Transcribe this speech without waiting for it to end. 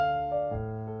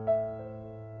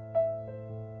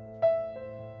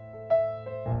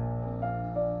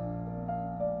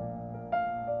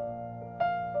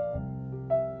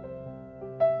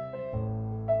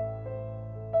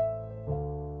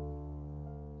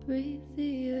breathe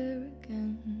the air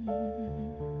again.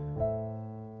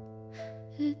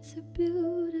 It's a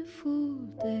beautiful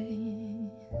day.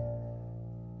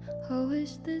 I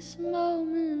wish this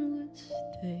moment would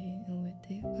stay with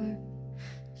the earth.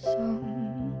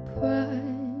 Some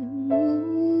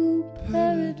primal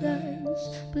paradise,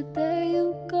 but there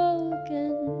you go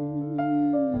again,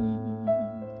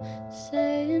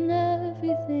 saying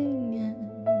everything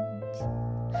ends,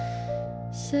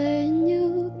 saying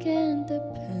you can't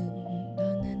depend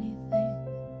on anything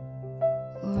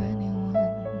or anyone.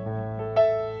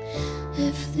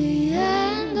 If the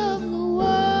end of the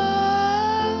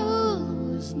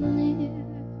world was near,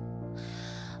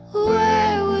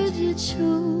 where would you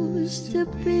choose to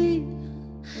be?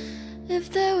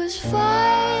 If there was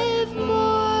 5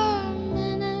 more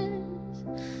minutes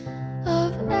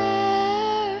of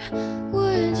air,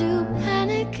 would you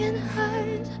panic and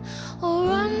hide, or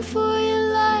run for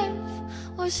your life,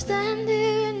 or stand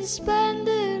here and spend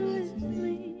it with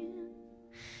me?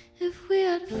 If we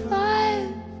had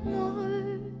 5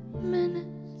 more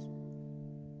minutes,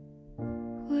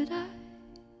 could I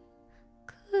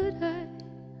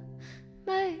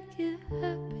make you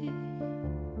happy?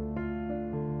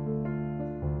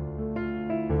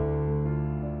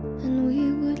 And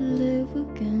we would live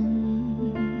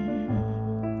again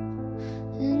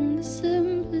in the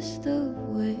simplest of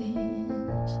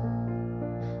ways,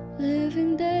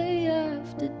 living day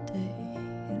after day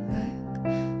like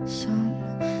some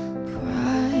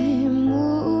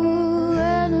primal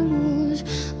animals.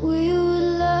 We would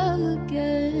love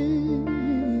again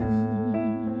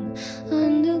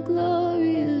under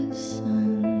glorious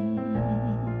suns,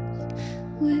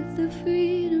 with the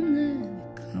freedom that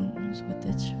comes with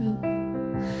the truth.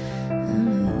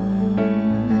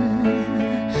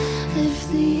 If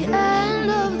the end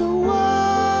of the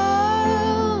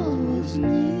world was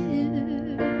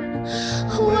near,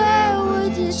 where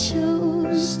would you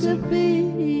choose to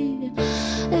be?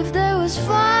 If there was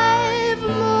 5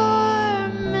 more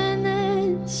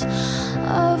minutes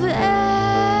of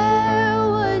air,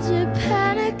 would you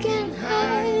panic and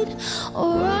hide,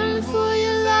 or run for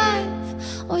your life,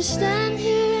 or stand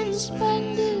here and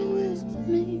spend it with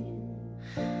me?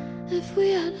 If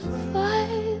we had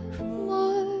 5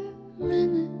 more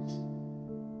minutes,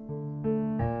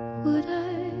 could I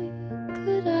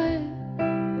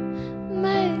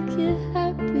make you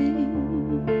happy?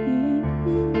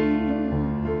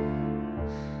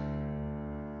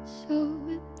 So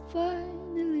it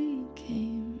finally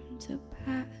came to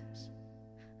pass.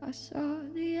 I saw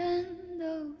the end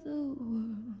of the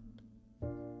world,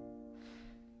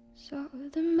 saw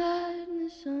the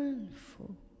madness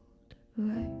unfold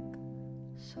like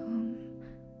some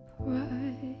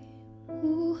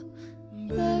primal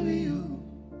burial.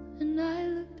 And I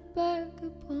looked back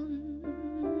upon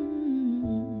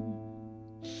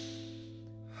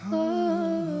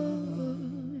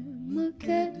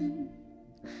Armageddon,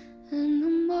 and a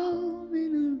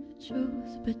moment of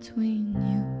truth between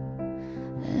you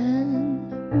and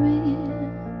me.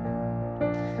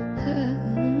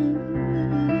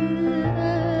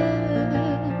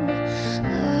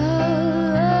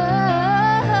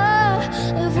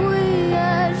 If we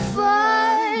had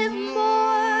 5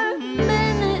 more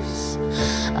minutes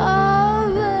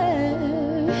of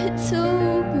air to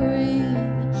breathe,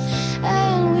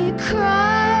 and we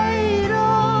cried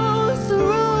all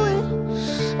through it,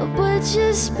 but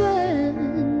just